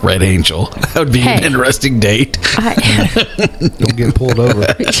 12 Red Angel. That would be an interesting date. Don't get pulled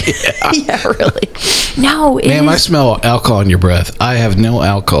over. Yeah, really. No, ma'am, I smell alcohol in your breath. I have no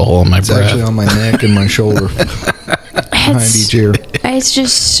alcohol in my breath. It's actually on my neck and my shoulder. behind each ear. It's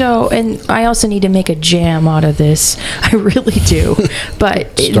just so, and I also need to make a jam out of this. I really do.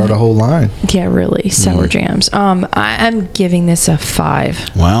 But Start a whole line. yeah, really sour jams. I'm giving this a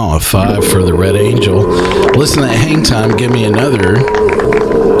 5. Wow, a 5 for the Red Angel. Listen to that hang time. Give me another.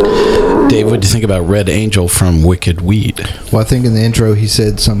 Dave, what do you think about Red Angel from Wicked Weed? Well, I think in the intro he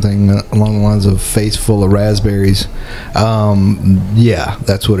said something along the lines of "face full of raspberries." Yeah,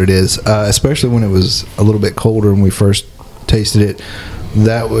 that's what it is. Especially when it was a little bit colder when we first tasted it.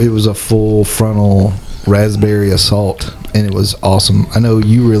 It was a full frontal raspberry assault, and it was awesome. I know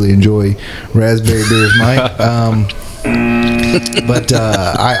you really enjoy raspberry beers, Mike. But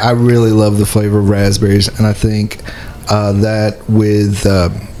I really love the flavor of raspberries, and I think that with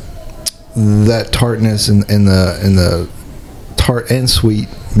that tartness and the tart and sweet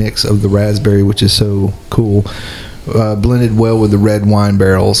mix of the raspberry, which is so cool, blended well with the red wine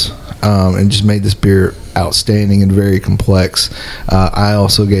barrels, and just made this beer outstanding and very complex. I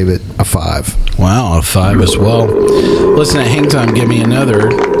also gave it a 5. Wow, a 5 as well. Listen to hang time. Give me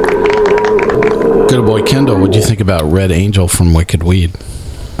another. Good boy Kendall, what do you think about Red Angel from Wicked Weed?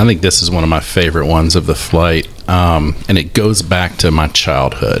 I think this is one of my favorite ones of the flight, and it goes back to my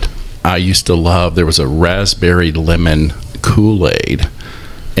childhood. I used to love, there was a raspberry lemon Kool-Aid,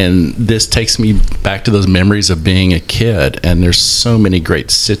 and this takes me back to those memories of being a kid, and there's so many great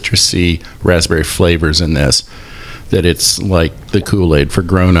citrusy raspberry flavors in this that it's like the Kool-Aid for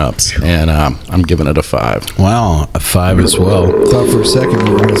grown-ups, and I'm giving it a 5. Wow, a 5 as well. Thought for a second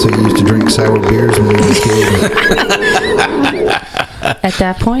you were going to say you used to drink sour beers when you were a kid. At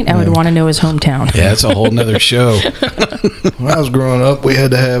that point, I would want to know his hometown. Yeah, it's a whole nother show. When I was growing up, we had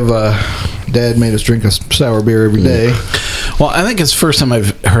to have Dad made us drink a sour beer every day. Well, I think it's the first time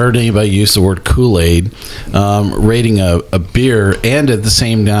I've heard anybody use the word Kool-Aid, rating a beer, and at the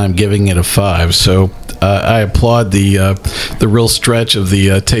same time giving it a 5. So I applaud the real stretch of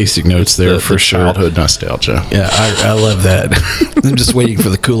the tasting notes there for sure. Childhood nostalgia. Yeah, I love that. I'm just waiting for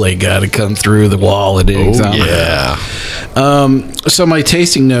the Kool-Aid guy to come through the wall at any time. Yeah. So my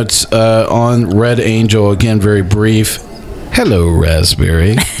tasting notes on Red Angel, again, very brief. Hello,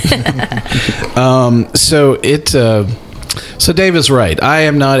 raspberry. So Dave is right. I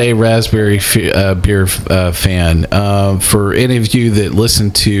am not a raspberry beer fan. For any of you that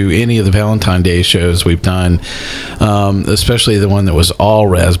listen to any of the Valentine's Day shows we've done, especially the one that was all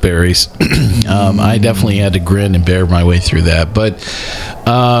raspberries, I definitely had to grin and bear my way through that. But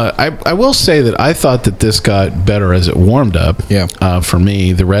I will say that I thought that this got better as it warmed up. Yeah. For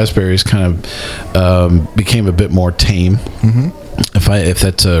me, the raspberries kind of became a bit more tame. Mm-hmm. If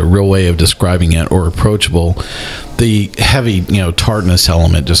that's a real way of describing it, or approachable. The heavy, tartness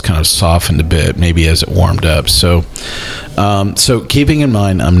element just kind of softened a bit, maybe as it warmed up. So keeping in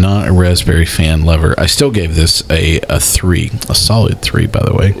mind, I'm not a raspberry fan lover. I still gave this a 3, a solid 3, by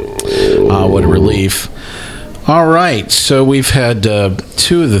the way. What a relief. All right, so we've had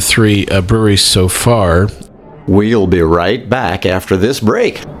 2 of the 3 breweries so far. We'll be right back after this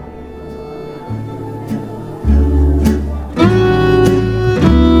break.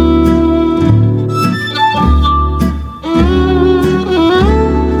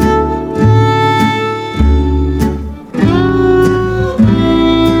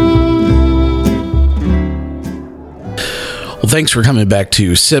 Thanks for coming back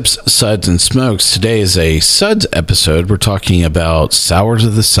to Sips, Suds, and Smokes. Today is a Suds episode. We're talking about Sours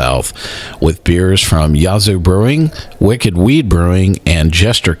of the South with beers from Yazoo Brewing, Wicked Weed Brewing, and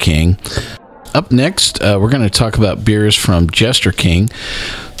Jester King. Up next, we're going to talk about beers from Jester King.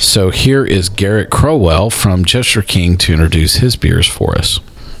 So here is Garrett Crowell from Jester King to introduce his beers for us.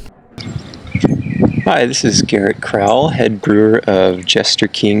 Hi, this is Garrett Crowell, head brewer of Jester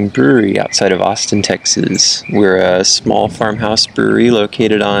King Brewery outside of Austin, Texas. We're a small farmhouse brewery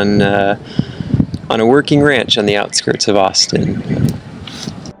located on a working ranch on the outskirts of Austin.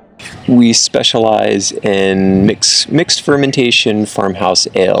 We specialize in mixed fermentation farmhouse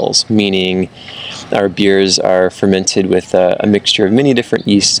ales, meaning our beers are fermented with a mixture of many different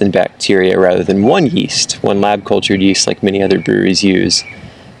yeasts and bacteria rather than one lab cultured yeast like many other breweries use.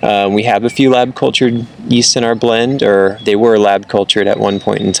 We have a few lab cultured yeasts in our blend, or they were lab cultured at one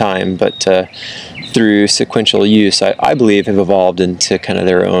point in time, but through sequential use, I believe have evolved into kind of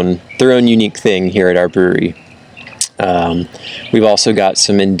their own unique thing here at our brewery. We've also got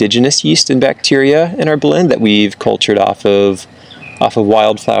some indigenous yeast and bacteria in our blend that we've cultured off of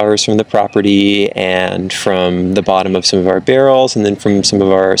wildflowers from the property and from the bottom of some of our barrels, and then from some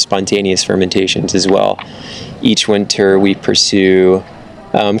of our spontaneous fermentations as well. Each winter we pursue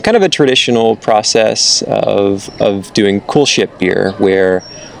kind of a traditional process of doing cool ship beer, where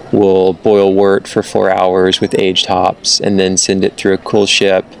we'll boil wort for 4 hours with aged hops and then send it through a cool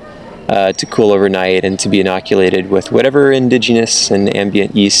ship to cool overnight and to be inoculated with whatever indigenous and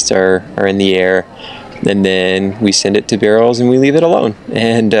ambient yeasts are in the air. And then we send it to barrels and we leave it alone.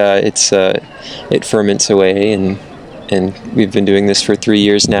 And it ferments away. And we've been doing this for 3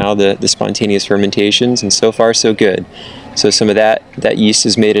 years now, the spontaneous fermentations, and so far so good. So some of that yeast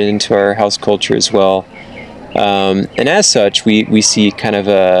has made it into our house culture as well. And as such, we see kind of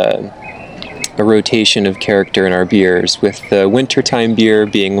a rotation of character in our beers, with the wintertime beer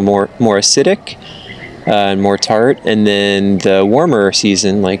being more acidic and more tart, and then the warmer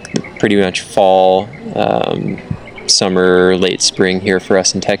season, like pretty much fall, summer, late spring here for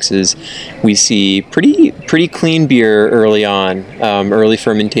us in Texas, we see pretty clean beer early on. Early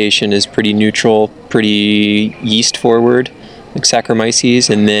fermentation is pretty neutral, pretty yeast forward, like Saccharomyces,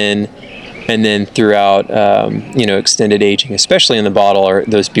 and then throughout extended aging, especially in the bottle,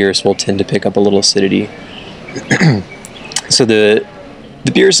 those beers will tend to pick up a little acidity. So the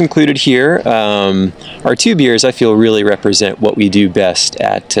beers included here are 2 beers I feel really represent what we do best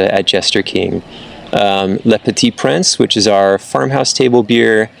at Jester King. Le Petit Prince, which is our farmhouse table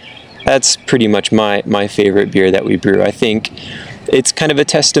beer. That's pretty much my favorite beer that we brew. I think it's kind of a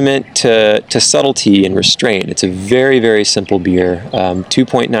testament to subtlety and restraint. It's a very, very simple beer,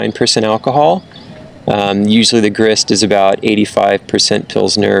 2.9% alcohol. Usually the grist is about 85%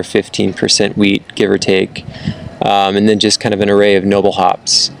 Pilsner, 15% wheat, give or take, and then just kind of an array of noble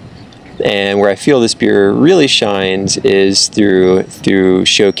hops. And where I feel this beer really shines is through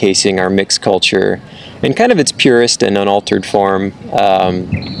showcasing our mixed culture in kind of its purest and unaltered form.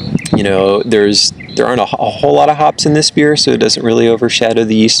 There aren't a whole lot of hops in this beer, so it doesn't really overshadow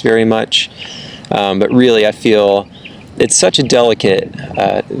the yeast very much. But really, I feel it's such a delicate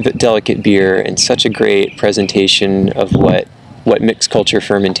beer and such a great presentation of what mixed culture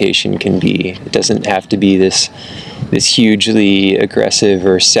fermentation can be. It doesn't have to be this hugely aggressive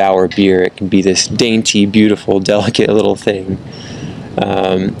or sour beer. It can be this dainty, beautiful, delicate little thing.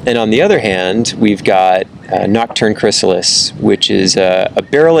 And on the other hand, we've got Nocturne Chrysalis, which is a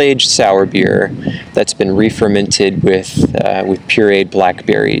barrel-aged sour beer that's been re-fermented with pureed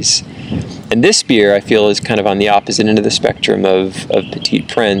blackberries. And this beer, I feel, is kind of on the opposite end of the spectrum of Petit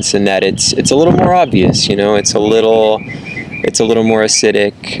Prince, in that it's a little more obvious. It's a little more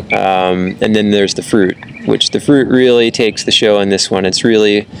acidic, and then there's the fruit, which the fruit really takes the show in this one. It's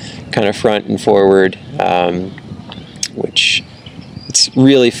really kind of front and forward, which it's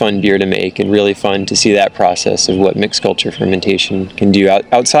really fun beer to make, and really fun to see that process of what mixed culture fermentation can do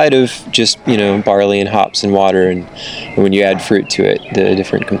outside of just barley and hops and water, and when you add fruit to it, the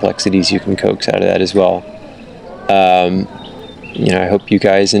different complexities you can coax out of that as well. I hope you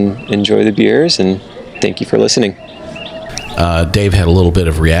guys enjoy the beers, and thank you for listening. Dave had a little bit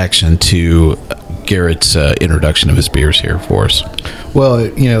of reaction to Garrett's introduction of his beers here for us. Well,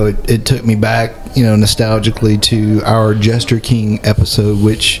 it took me back, nostalgically to our Jester King episode,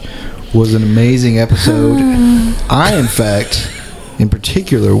 which was an amazing episode. I, in fact, in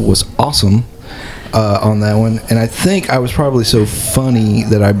particular, was awesome on that one. And I think I was probably so funny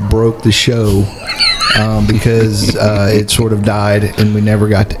that I broke the show because it sort of died and we never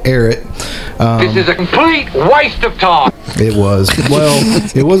got to air it. This is a complete waste of time. It was. Well,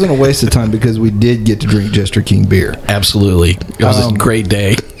 it wasn't a waste of time because we did get to drink Jester King beer. Absolutely. It was a great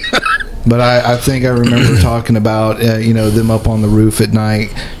day. But I think I remember talking about, them up on the roof at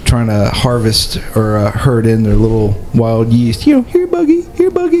night trying to harvest or herd in their little wild yeast. Here, Buggy,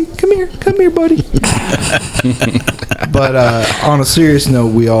 come here, buddy. But on a serious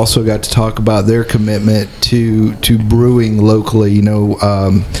note, we also got to talk about their commitment to brewing locally,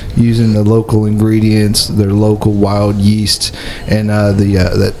 using the local ingredients, their local wild yeast, and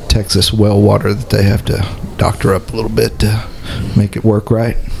that Texas well water that they have to doctor up a little bit to make it work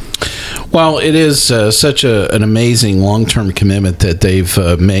right. Well, it is such an amazing long-term commitment that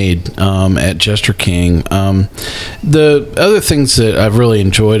they've made at Jester King. The other things that I've really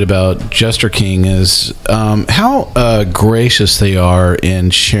enjoyed about Jester King is how gracious they are in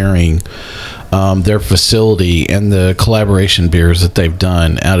sharing their facility and the collaboration beers that they've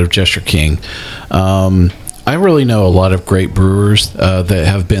done out of Jester King. I really know a lot of great brewers that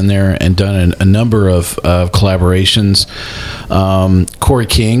have been there and done a number of collaborations. Corey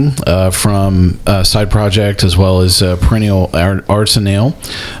King from Side Project, as well as Perennial Arts and Ale,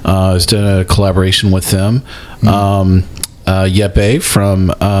 has done a collaboration with them. Yeppe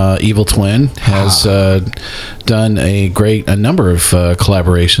from Evil Twin has done a number of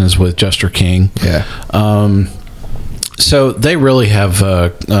collaborations with Jester King. Yeah. So they really have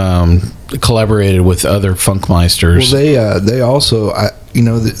collaborated with other Funkmeisters. Well, they also,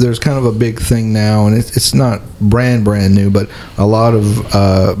 there's kind of a big thing now, and it's not brand new, but a lot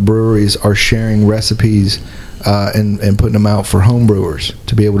of breweries are sharing recipes and putting them out for home brewers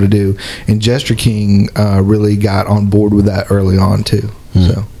to be able to do. And Jester King really got on board with that early on too.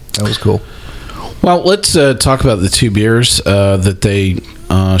 So that was cool. Well, let's talk about the two beers that they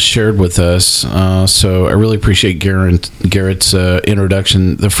shared with us. So I really appreciate Garrett's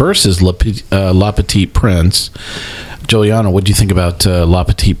introduction. The first is La Petite Prince. Juliana, what do you think about La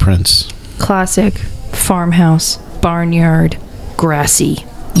Petite Prince? Classic, farmhouse, barnyard, grassy,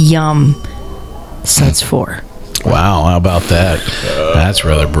 yum. Suds 4. Wow, how about that? That's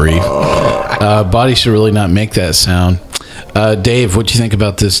rather brief. Body should really not make that sound. Dave, what do you think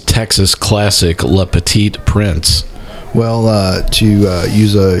about this Texas classic La Petite Prince? Well, to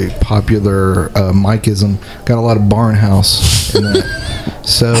use a popular Mikeism, got a lot of barnhouse in that.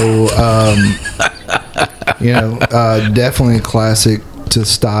 So, definitely a classic to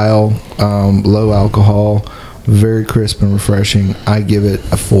style, low alcohol, very crisp and refreshing. I give it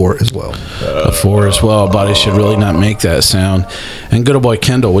a 4 as well. A 4 as well. Body should really not make that sound. And good old boy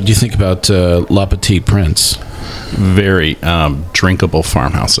Kendall, what do you think about La Petite Prince? Very drinkable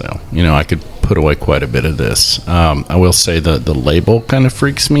farmhouse ale. I could put away quite a bit of this. I will say the label kind of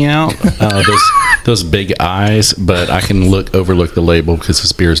freaks me out. Those big eyes, but I can overlook the label because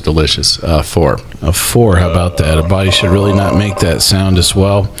this beer is delicious. 4. A 4, how about that? A body should really not make that sound as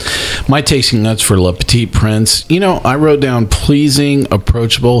well. My tasting notes for La Petite Prince. I wrote down pleasing,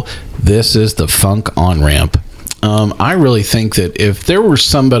 approachable. This is the funk on-ramp. I really think that if there were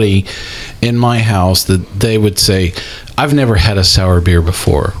somebody in my house that they would say, I've never had a sour beer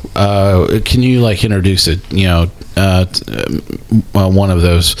before. Can you introduce it? One of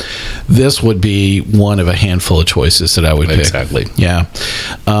those. This would be one of a handful of choices that I would pick. Exactly. Yeah.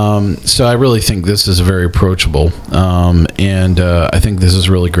 So I really think this is very approachable, and I think this is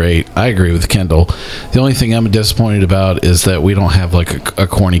really great. I agree with Kendall. The only thing I'm disappointed about is that we don't have a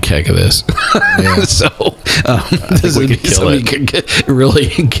corny keg of this. Yeah. So this we would could be kill somebody it. could really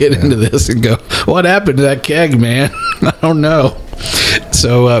get into this and go, what happened to that keg, man? I don't know.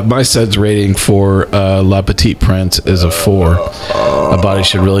 So my suds rating for La Petite Prince is a 4. A body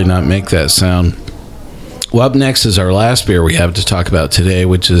should really not make that sound. Well, up next is our last beer we have to talk about today,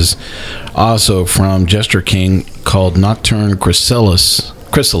 which is also from Jester King, called Nocturne Chrysalis.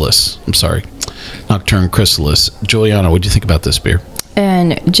 Nocturne Chrysalis. Juliana, what do you think about this beer?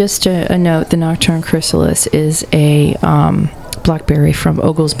 And just a note, the Nocturne Chrysalis is a blackberry from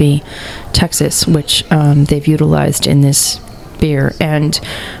Oglesby, Texas, which they've utilized in this beer. And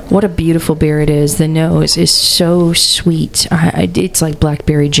what a beautiful beer it is. The nose is so sweet. It's like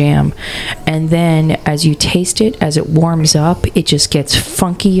blackberry jam. And then as you taste it, as it warms up, it just gets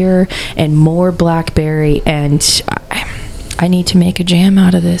funkier and more blackberry. And I need to make a jam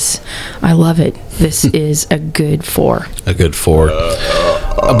out of this. I love it. This is a good 4. A good 4.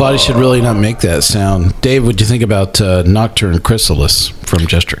 A body should really not make that sound. Dave, what do you think about Nocturne Chrysalis from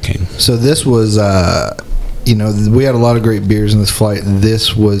Jester King? So this was, we had a lot of great beers in this flight.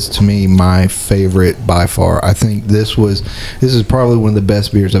 This was, to me, my favorite by far. I think this is probably one of the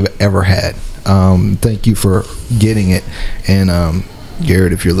best beers I've ever had. Thank you for getting it. And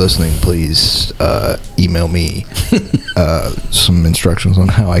Garrett, if you're listening, please email me some instructions on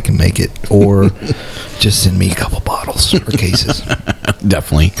how I can make it, or just send me a couple bottles or cases.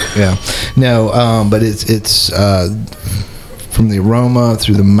 Definitely. Yeah. No, but it's from the aroma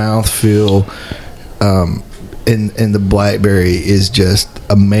through the mouthfeel, and the blackberry is just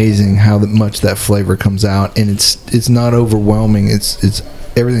amazing how much that flavor comes out, and it's not overwhelming. It's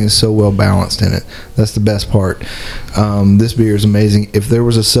everything is so well balanced in it. That's the best part. This beer is amazing. If there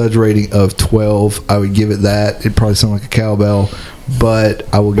was a suds rating of 12, I would give it that. It'd probably sound like a cowbell,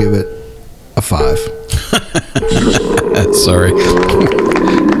 but I will give it a 5. Sorry.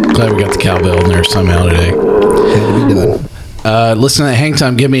 Glad we got the cowbell in there somehow today. Had to be done. Listen to that hang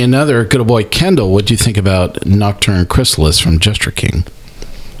time. Give me another. Good old boy Kendall, what do you think about Nocturne Chrysalis from Jester King?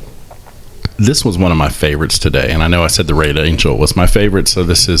 This was one of my favorites today, and I know I said the Red Angel was my favorite, so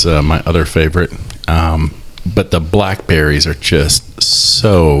this is my other favorite. But the blackberries are just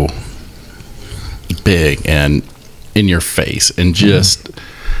so big and in your face, and just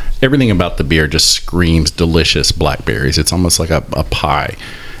everything about the beer just screams delicious blackberries. It's almost like a pie,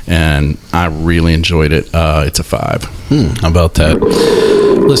 and I really enjoyed it. It's a 5. How about that?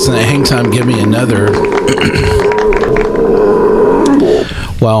 Listen, at hang time, give me another.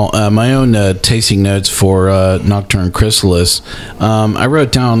 Well, my own tasting notes for Nocturne Chrysalis, I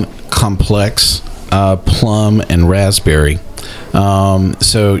wrote down complex, plum, and raspberry.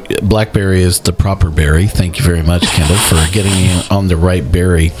 So blackberry is the proper berry. Thank you very much, Kendall, for getting me on the right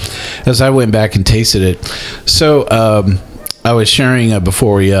berry. As I went back and tasted it, so I was sharing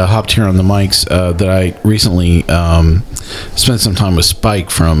before we hopped here on the mics that I recently spent some time with Spike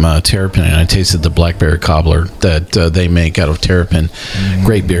from Terrapin, and I tasted the blackberry cobbler that they make out of Terrapin.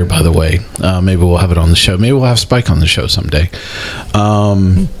 Great beer, by the way. Maybe we'll have it on the show. Maybe we'll have Spike on the show someday.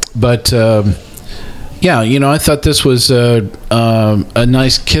 Yeah, I thought this was a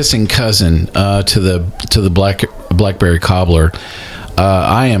nice kissing cousin to the blackberry cobbler.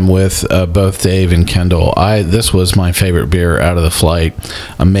 I am with both Dave and Kendall. This was my favorite beer out of the flight.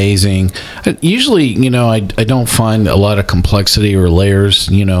 Amazing. Usually, I don't find a lot of complexity or layers,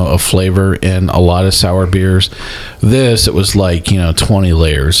 of flavor in a lot of sour beers. This, it was like, 20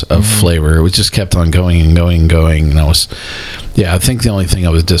 layers of flavor. It just kept on going and going and going. And I think the only thing I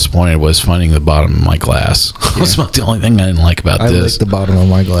was disappointed was finding the bottom of my glass. That's about the only thing I didn't like about this. I like the bottom of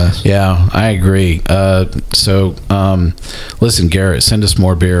my glass. Yeah, I agree. Listen, Garrett, send us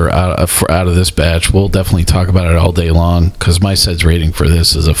more beer out of this batch. We'll definitely talk about it all day long because my Suds rating for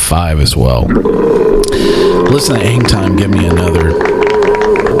this is a 5 as well. Listen to Hang Time, give me another.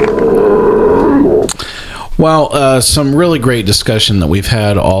 Well, some really great discussion that we've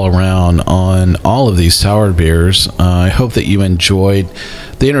had all around on all of these sour beers. I hope that you enjoyed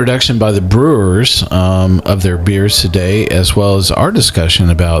the introduction by the brewers of their beers today, as well as our discussion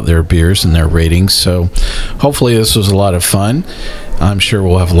about their beers and their ratings. So hopefully this was a lot of fun. I'm sure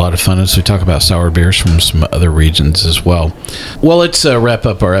we'll have a lot of fun as we talk about sour beers from some other regions as well. Well, let's wrap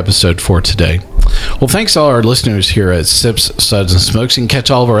up our episode for today. Well, thanks to all our listeners here at Sips, Suds, and Smokes. You can catch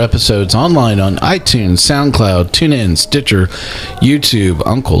all of our episodes online on iTunes, SoundCloud, TuneIn, Stitcher, YouTube,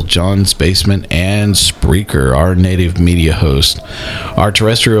 Uncle John's Basement, and Spreaker, our native media host. Our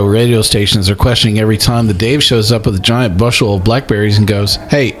terrestrial radio stations are questioning every time that Dave shows up with a giant bushel of blackberries and goes,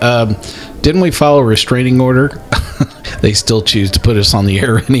 "Hey, didn't we file a restraining order?" They still choose to put us on the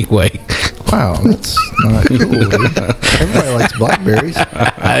air anyway. Wow, that's not cool. Everybody likes blackberries.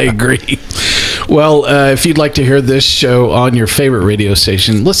 I agree. Well, if you'd like to hear this show on your favorite radio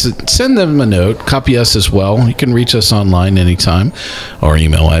station, listen, send them a note. Copy us as well. You can reach us online anytime. Our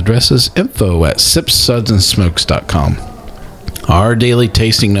email address is info@sipsudsandsmokes.com. Our daily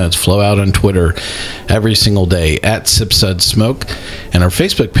tasting notes flow out on Twitter every single day @SipSudSmoke, and our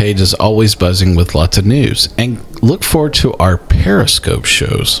Facebook page is always buzzing with lots of news. And look forward to our Periscope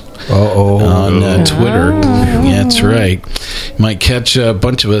shows on Twitter. Yeah, that's right. You might catch a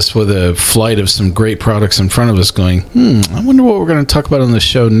bunch of us with a flight of some great products in front of us going, I wonder what we're going to talk about on the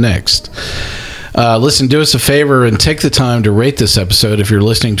show next. Listen, do us a favor and take the time to rate this episode if you're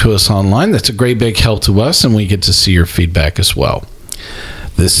listening to us online. That's a great big help to us, and we get to see your feedback as well.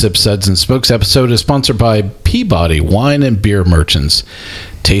 This Sip, Suds, and Smokes episode is sponsored by Peabody Wine and Beer Merchants.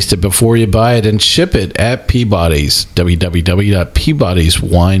 Taste it before you buy it and ship it at Peabody's,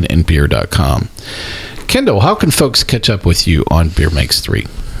 www.peabodyswineandbeer.com. Kendall, how can folks catch up with you on Beer Makes 3?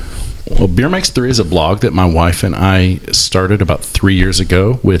 Well, Beer Makes 3 is a blog that my wife and I started about 3 years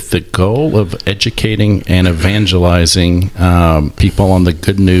ago with the goal of educating and evangelizing people on the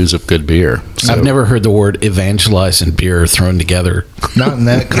good news of good beer. So, I've never heard the word evangelize and beer thrown together. Not in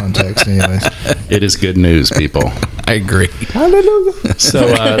that context, anyways. It is good news, people. I agree. Hallelujah. So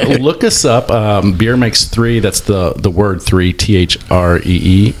look us up. Beer Makes 3, that's the word 3,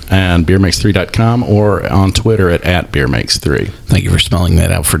 THREE, and beermakes3.com, or on Twitter at Beer Makes 3. Thank you for spelling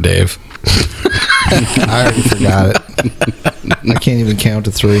that out for Dave. I already forgot it. I can't even count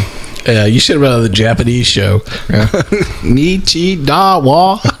to 3. Yeah, you should have been on the Japanese show. Yeah. Nichi da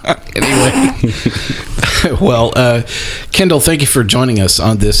wa. Anyway. Well, Kendall, thank you for joining us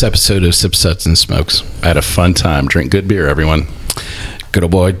on this episode of Sip, Suds, and Smokes. I had a fun time. Drink good beer, everyone. Good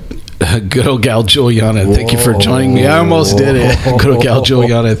old boy. Good old gal Juliana, thank you for joining me. I almost did it. Good old gal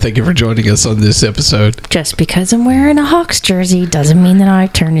Juliana, thank you for joining us on this episode. Just because I'm wearing a Hawks jersey doesn't mean that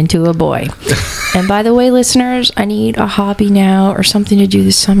I've turned into a boy. And by the way, listeners, I need a hobby now or something to do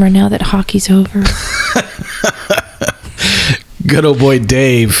this summer now that hockey's over. Good old boy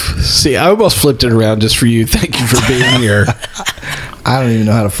Dave. See, I almost flipped it around just for you. Thank you for being here. I don't even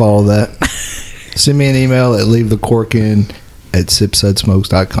know how to follow that. Send me an email at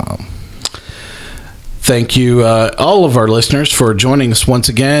leavethecorkin@sipsudsmokes.com. Thank you, all of our listeners, for joining us once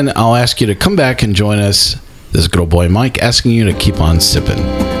again. I'll ask you to come back and join us. This is good old boy Mike asking you to keep on sipping.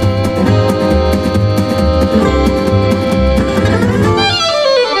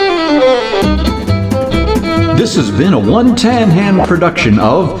 This has been a One Tan Hand production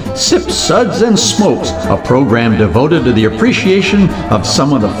of Sips, Suds, and Smokes, a program devoted to the appreciation of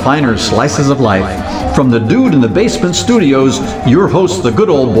some of the finer slices of life. From the Dude in the Basement Studios, your hosts, the Good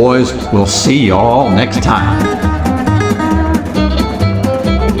Old Boys, will see y'all next time.